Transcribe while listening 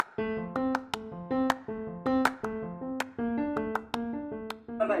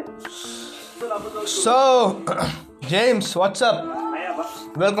So, James, what's up?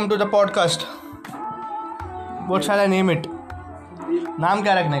 Welcome to the podcast. What shall I name it? नाम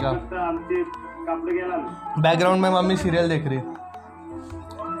क्या रखने का? Background में मम्मी सीरियल देख रही है.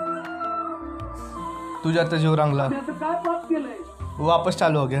 तू जाते जो रंगला वो वापस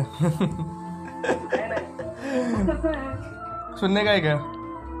चालू हो गया. सुनने का है क्या?